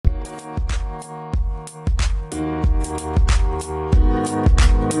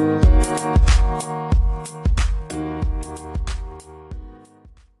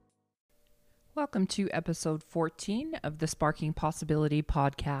welcome to episode 14 of the Sparking Possibility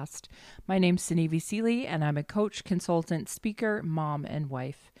podcast. My name's Sinevi Seeley, and I'm a coach, consultant, speaker, mom, and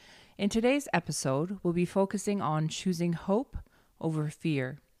wife. In today's episode, we'll be focusing on choosing hope over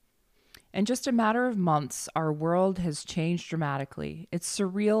fear. In just a matter of months, our world has changed dramatically. It's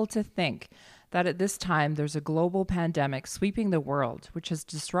surreal to think that at this time there's a global pandemic sweeping the world, which has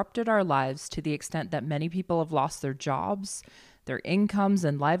disrupted our lives to the extent that many people have lost their jobs, their incomes,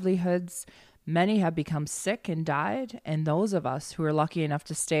 and livelihoods. Many have become sick and died, and those of us who are lucky enough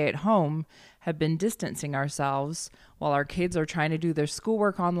to stay at home have been distancing ourselves while our kids are trying to do their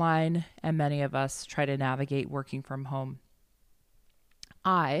schoolwork online, and many of us try to navigate working from home.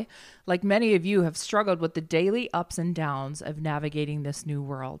 I, like many of you, have struggled with the daily ups and downs of navigating this new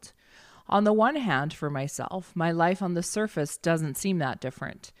world. On the one hand, for myself, my life on the surface doesn't seem that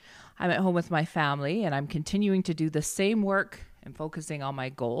different. I'm at home with my family, and I'm continuing to do the same work and focusing on my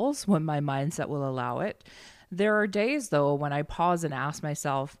goals when my mindset will allow it. There are days, though, when I pause and ask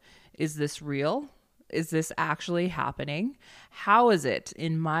myself, is this real? Is this actually happening? How is it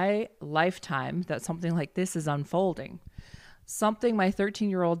in my lifetime that something like this is unfolding? Something my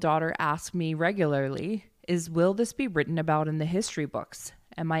 13-year-old daughter asks me regularly is, will this be written about in the history books?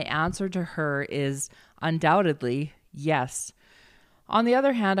 And my answer to her is undoubtedly yes. On the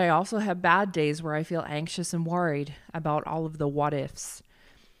other hand, I also have bad days where I feel anxious and worried about all of the what ifs.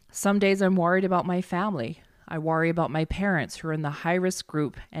 Some days I'm worried about my family. I worry about my parents who are in the high-risk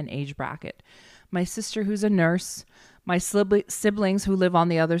group and age bracket, my sister who's a nurse, my siblings who live on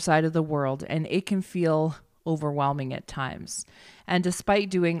the other side of the world, and it can feel overwhelming at times. And despite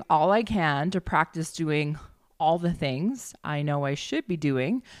doing all I can to practice doing all the things I know I should be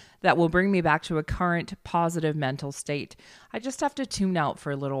doing that will bring me back to a current positive mental state, I just have to tune out for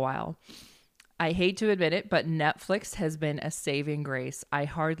a little while. I hate to admit it, but Netflix has been a saving grace. I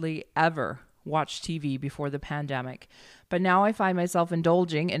hardly ever watched TV before the pandemic, but now I find myself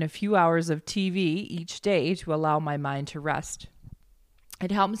indulging in a few hours of TV each day to allow my mind to rest.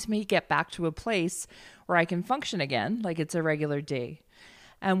 It helps me get back to a place where I can function again like it's a regular day.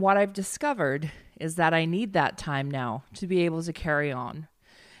 And what I've discovered is that I need that time now to be able to carry on.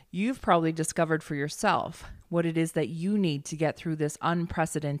 You've probably discovered for yourself what it is that you need to get through this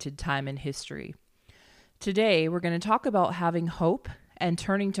unprecedented time in history. Today, we're going to talk about having hope and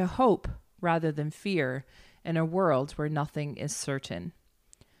turning to hope rather than fear in a world where nothing is certain.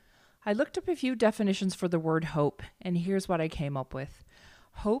 I looked up a few definitions for the word hope, and here's what I came up with.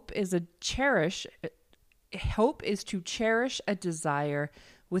 Hope is to cherish a desire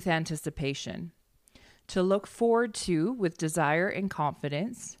with anticipation, to look forward to with desire and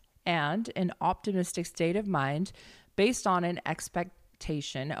confidence, and an optimistic state of mind based on an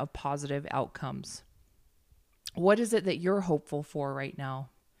expectation of positive outcomes. What is it that you're hopeful for right now?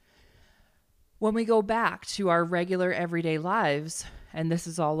 When we go back to our regular everyday lives, and this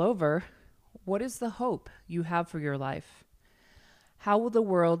is all over, what is the hope you have for your life? How will the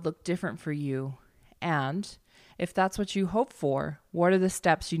world look different for you? And if that's what you hope for, what are the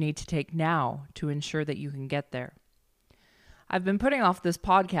steps you need to take now to ensure that you can get there? I've been putting off this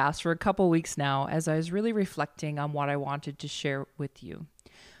podcast for a couple weeks now as I was really reflecting on what I wanted to share with you.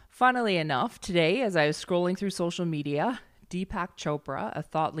 Funnily enough, today, as I was scrolling through social media, Deepak Chopra, a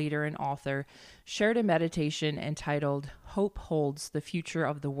thought leader and author, shared a meditation entitled Hope Holds the Future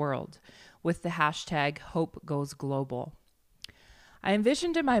of the World with the hashtag Hope Goes Global. I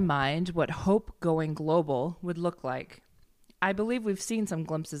envisioned in my mind what hope going global would look like. I believe we've seen some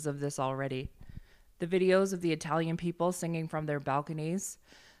glimpses of this already. The videos of the Italian people singing from their balconies,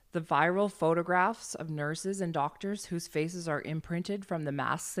 the viral photographs of nurses and doctors whose faces are imprinted from the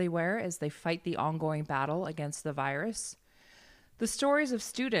masks they wear as they fight the ongoing battle against the virus, the stories of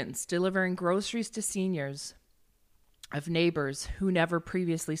students delivering groceries to seniors, of neighbors who never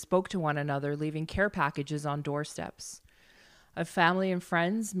previously spoke to one another leaving care packages on doorsteps, of family and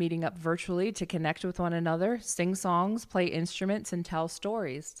friends meeting up virtually to connect with one another, sing songs, play instruments, and tell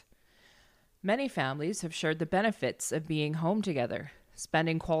stories. Many families have shared the benefits of being home together,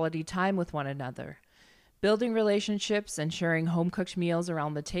 spending quality time with one another, building relationships, and sharing home-cooked meals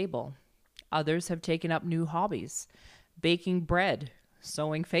around the table. Others have taken up new hobbies, baking bread,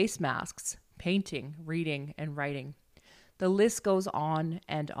 sewing face masks, painting, reading, and writing. The list goes on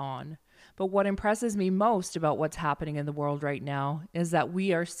and on. But what impresses me most about what's happening in the world right now is that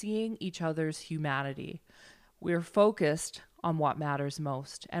we are seeing each other's humanity. We're focused on what matters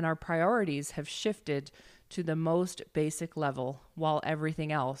most, and our priorities have shifted to the most basic level while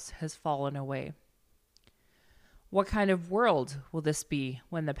everything else has fallen away. What kind of world will this be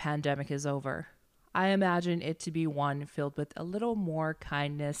when the pandemic is over? I imagine it to be one filled with a little more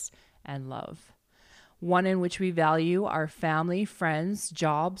kindness and love. one in which we value our family, friends,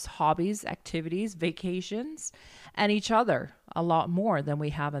 jobs, hobbies, activities, vacations, and each other a lot more than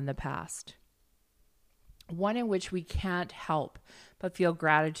we have in the past. One in which we can't help but feel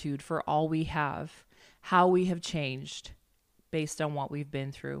gratitude for all we have, how we have changed based on what we've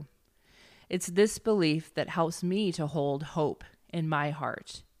been through. It's this belief that helps me to hold hope in my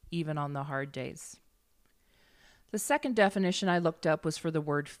heart, even on the hard days. The second definition I looked up was for the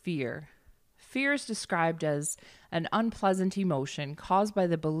word fear. Fear is described as an unpleasant emotion caused by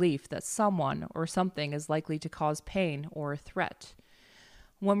the belief that someone or something is likely to cause pain or a threat.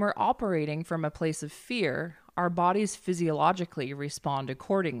 When we're operating from a place of fear, our bodies physiologically respond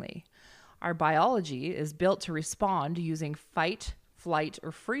accordingly. Our biology is built to respond using fight, flight,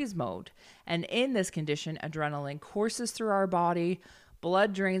 or freeze mode. And in this condition, adrenaline courses through our body,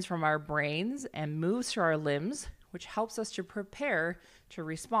 blood drains from our brains, and moves through our limbs, which helps us to prepare to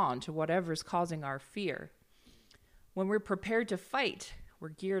respond to whatever is causing our fear. When we're prepared to fight, we're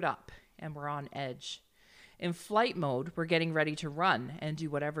geared up and we're on edge. In flight mode, we're getting ready to run and do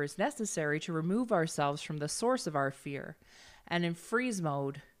whatever is necessary to remove ourselves from the source of our fear. And in freeze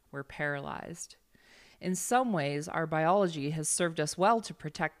mode, we're paralyzed. In some ways, our biology has served us well to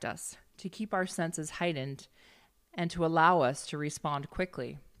protect us, to keep our senses heightened, and to allow us to respond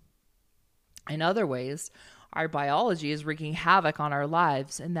quickly. In other ways, our biology is wreaking havoc on our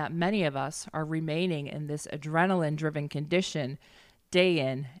lives in that many of us are remaining in this adrenaline-driven condition day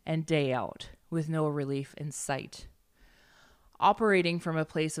in and day out, with no relief in sight. Operating from a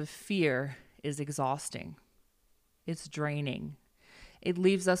place of fear is exhausting. It's draining. It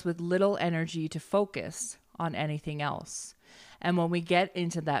leaves us with little energy to focus on anything else. And when we get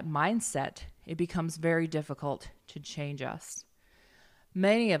into that mindset, it becomes very difficult to change us.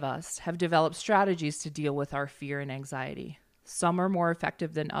 Many of us have developed strategies to deal with our fear and anxiety. Some are more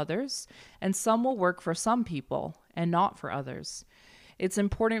effective than others, and some will work for some people and not for others. It's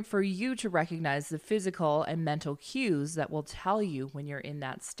important for you to recognize the physical and mental cues that will tell you when you're in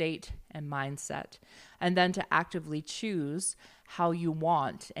that state and mindset, and then to actively choose how you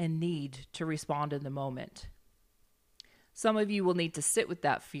want and need to respond in the moment. Some of you will need to sit with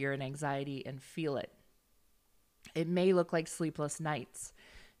that fear and anxiety and feel it. It may look like sleepless nights,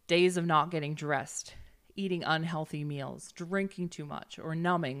 days of not getting dressed, eating unhealthy meals, drinking too much, or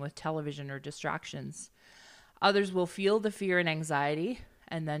numbing with television or distractions. Others will feel the fear and anxiety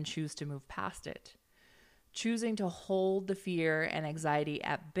and then choose to move past it. Choosing to hold the fear and anxiety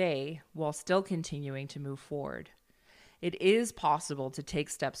at bay while still continuing to move forward. It is possible to take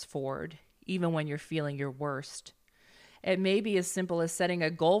steps forward, even when you're feeling your worst. It may be as simple as setting a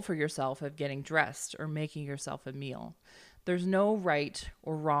goal for yourself of getting dressed or making yourself a meal. There's no right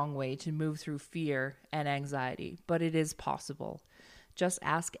or wrong way to move through fear and anxiety, but it is possible. Just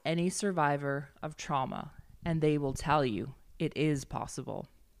ask any survivor of trauma, and they will tell you it is possible.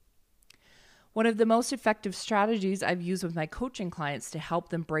 One of the most effective strategies I've used with my coaching clients to help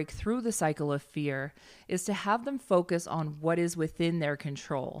them break through the cycle of fear is to have them focus on what is within their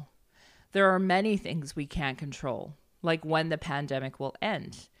control. There are many things we can't control, like when the pandemic will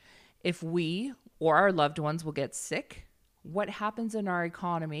end. If we or our loved ones will get sick, what happens in our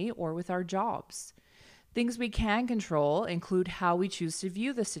economy or with our jobs. Things we can control include how we choose to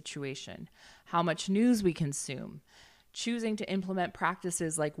view the situation, how much news we consume, choosing to implement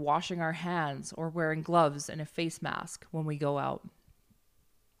practices like washing our hands or wearing gloves and a face mask when we go out.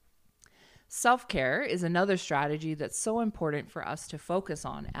 Self-care is another strategy that's so important for us to focus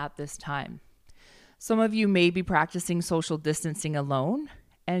on at this time. Some of you may be practicing social distancing alone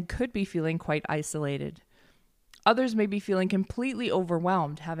and could be feeling quite isolated. Others may be feeling completely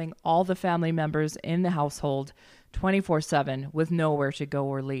overwhelmed, having all the family members in the household 24/7 with nowhere to go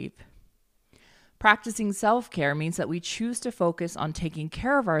or leave. Practicing self-care means that we choose to focus on taking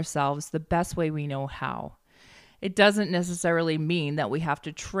care of ourselves the best way we know how. It doesn't necessarily mean that we have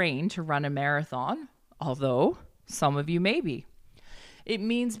to train to run a marathon, although some of you may be. It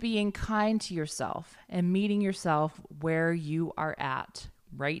means being kind to yourself and meeting yourself where you are at,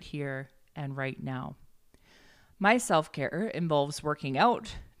 right here and right now. My self-care involves working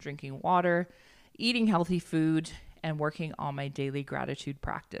out, drinking water, eating healthy food, and working on my daily gratitude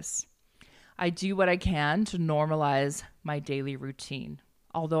practice. I do what I can to normalize my daily routine,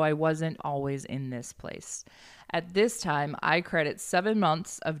 although I wasn't always in this place. At this time, I credit 7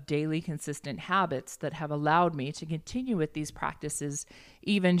 months of daily consistent habits that have allowed me to continue with these practices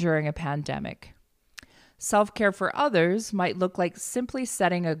even during a pandemic. Self-care for others might look like simply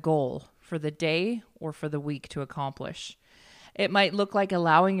setting a goal for the day or for the week to accomplish. It might look like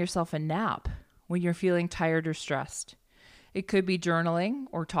allowing yourself a nap when you're feeling tired or stressed. It could be journaling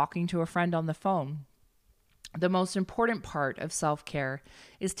or talking to a friend on the phone. The most important part of self-care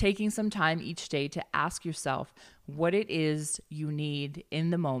is taking some time each day to ask yourself what it is you need in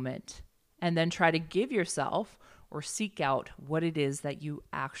the moment, and then try to give yourself or seek out what it is that you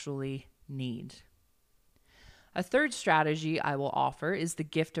actually need. A third strategy I will offer is the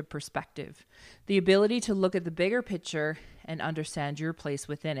gift of perspective, the ability to look at the bigger picture and understand your place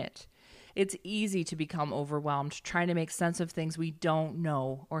within it. It's easy to become overwhelmed trying to make sense of things we don't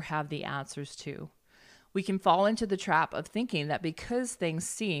know or have the answers to. We can fall into the trap of thinking that because things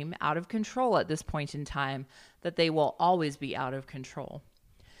seem out of control at this point in time, that they will always be out of control.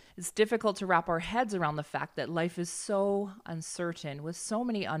 It's difficult to wrap our heads around the fact that life is so uncertain with so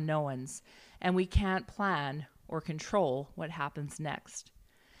many unknowns, and we can't plan or control what happens next.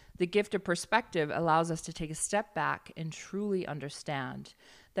 The gift of perspective allows us to take a step back and truly understand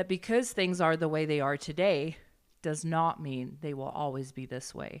that because things are the way they are today does not mean they will always be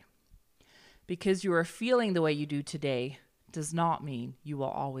this way. Because you are feeling the way you do today does not mean you will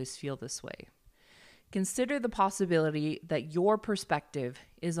always feel this way. Consider the possibility that your perspective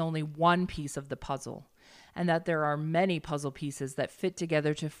is only one piece of the puzzle, and that there are many puzzle pieces that fit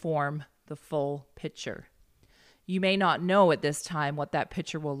together to form the full picture. You may not know at this time what that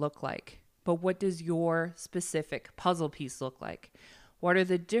picture will look like, but what does your specific puzzle piece look like? What are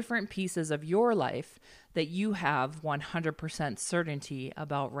the different pieces of your life that you have 100% certainty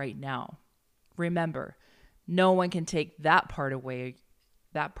about right now? Remember, no one can take that part of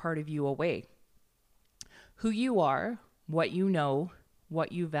you away. Who you are, what you know,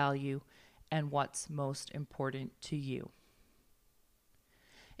 what you value, and what's most important to you.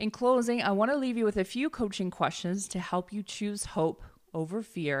 In closing, I want to leave you with a few coaching questions to help you choose hope over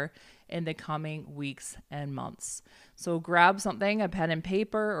fear in the coming weeks and months. So grab something, a pen and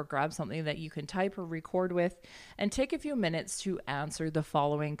paper, or grab something that you can type or record with, and take a few minutes to answer the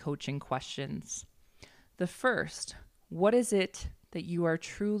following coaching questions. The first, what is it that you are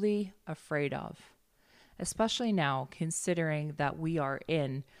truly afraid of? Especially now, considering that we are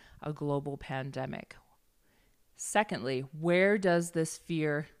in a global pandemic. Secondly, where does this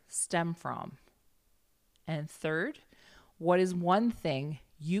fear stem from? And third, what is one thing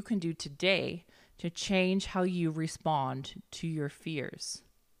you can do today to change how you respond to your fears?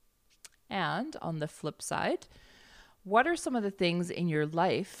 And on the flip side, what are some of the things in your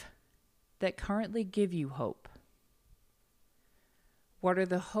life that currently give you hope? What are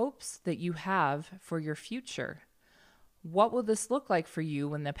the hopes that you have for your future? What will this look like for you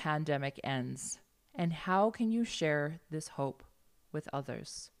when the pandemic ends? And how can you share this hope with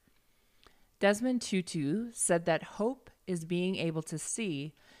others? Desmond Tutu said that hope is being able to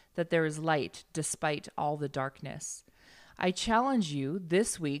see that there is light despite all the darkness. I challenge you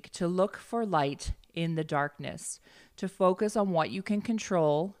this week to look for light in the darkness, to focus on what you can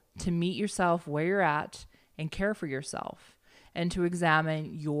control, to meet yourself where you're at and care for yourself, and to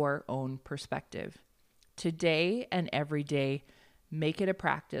examine your own perspective. Today and every day, make it a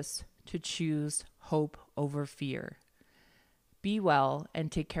practice to choose hope over fear. Be well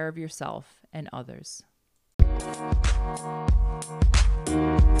and take care of yourself and others.